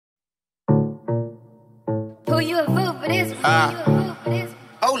You a fool for this one.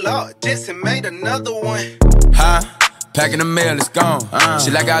 Oh Lord, Jesse made another one. Packing the mail, it's gone.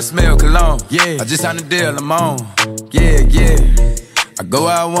 She like I smell cologne. Yeah, I just signed a deal, I'm on. Yeah. I go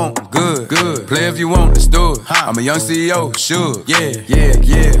where I want, good. Play if you want, let's do it. I'm a young CEO, Suge.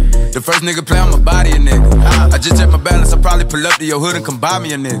 Yeah. The first nigga play, I'ma body a nigga. I just check my balance, I probably pull up to your hood and come buy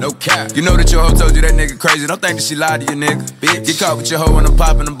me a nigga. No cap. You know that your hoe told you that nigga crazy. Don't think that she lied to you, nigga. Bitch. Get caught with your hoe when I'm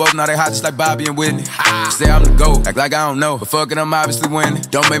popping them both. Now they hot just like Bobby and Whitney. Say I'm the GOAT, act like I don't know. But fuck it, I'm obviously winning.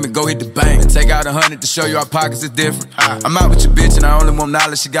 Don't make me go hit the bank and take out 100 to show you our pockets is different. I'm out with your bitch and I only want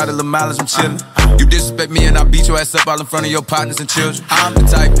knowledge. She got a little mileage, I'm chillin'. You disrespect me and I beat your ass up all in front of your partners and children. I'm the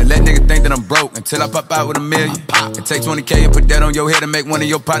type that let niggas think that I'm broke until I pop out with $1 million. And take 20K and put that on your head and make one of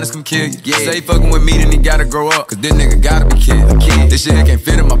your partners come kill you. Say he fucking with me, then he gotta grow up, cause this nigga gotta be kid. This shit can't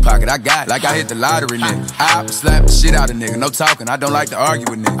fit in my pocket, I got it, like I hit the lottery, nigga. I slap the shit out of nigga, no talking, I don't like to argue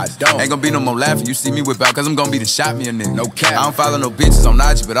with niggas. I don't. Ain't gonna be no more laughing, you see me whip out, cause I'm gonna be the shot me a nigga. No cap. I don't follow no bitches on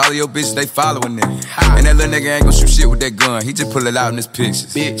IG, but all of your bitches, they following nigga. And that little nigga ain't gonna shoot shit with that gun, he just pull it out in his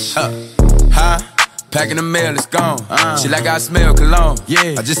pictures. Bitch. Packing the mail, it's gone. She like I smell cologne.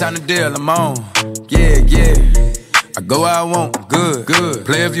 Yeah, I just signed a deal, I'm on. Yeah. I go where I want, good.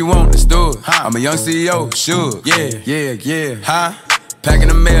 Play if you want, let's do it. I'm a young CEO, Suge. Yeah. Packing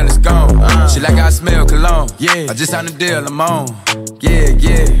the mail, it's gone. She like I smell cologne. Yeah, I just signed a deal, I'm on. Yeah.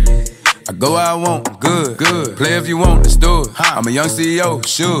 I go where I want, good. Play if you want, let's do it. I'm a young CEO,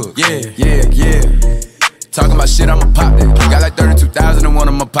 Suge. Yeah. Talking about shit, I'ma pop that. Got like 32,000 in one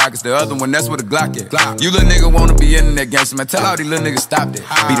of my pockets. The other one, that's where the Glock at. You little nigga wanna be internet gangster, man. Tell all these little niggas stop that.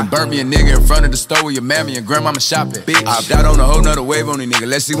 Beat and burn me a nigga in front of the store where your mammy and grandmama shop at. I hopped out on a whole nother wave on these niggas.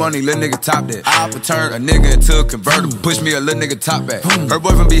 Let's see one of these little niggas top that. I turn a nigga into a convertible. Push me a little nigga top back. Her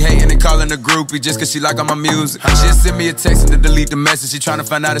boyfriend be hating and calling a groupie just cause she like all my music. She'll send me a text and to delete the message. She tryna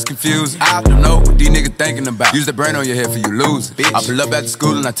find out it's confusing. I don't know what these niggas thinking about. Use the brain on your head for you lose it. I pull up after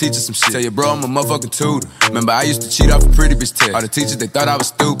school and I teach her some shit. Tell your bro I'm a motherfucking tutor. Remember I used to cheat off a pretty bitch test. All the teachers, they thought I was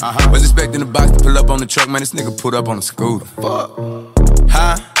stupid. Was expecting the box to pull up on the truck, man, this nigga pulled up on a scooter. Fuck.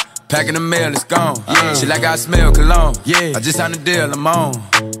 Packing the mail, it's gone. She like I smell cologne. I just signed a deal, I'm on.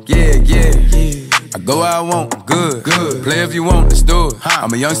 Yeah. I go where I want, good. Play if you want, let's do it.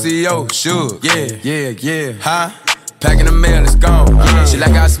 I'm a young CEO, Suge. Yeah. Packing the mail, it's gone. She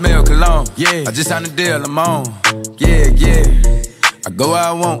like I smell cologne. I just signed a deal, I'm on. Yeah. I go where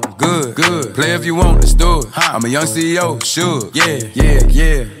I want, good. Play if you want, let's do it. I'm a young CEO, Suge.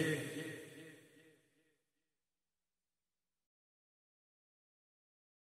 Yeah.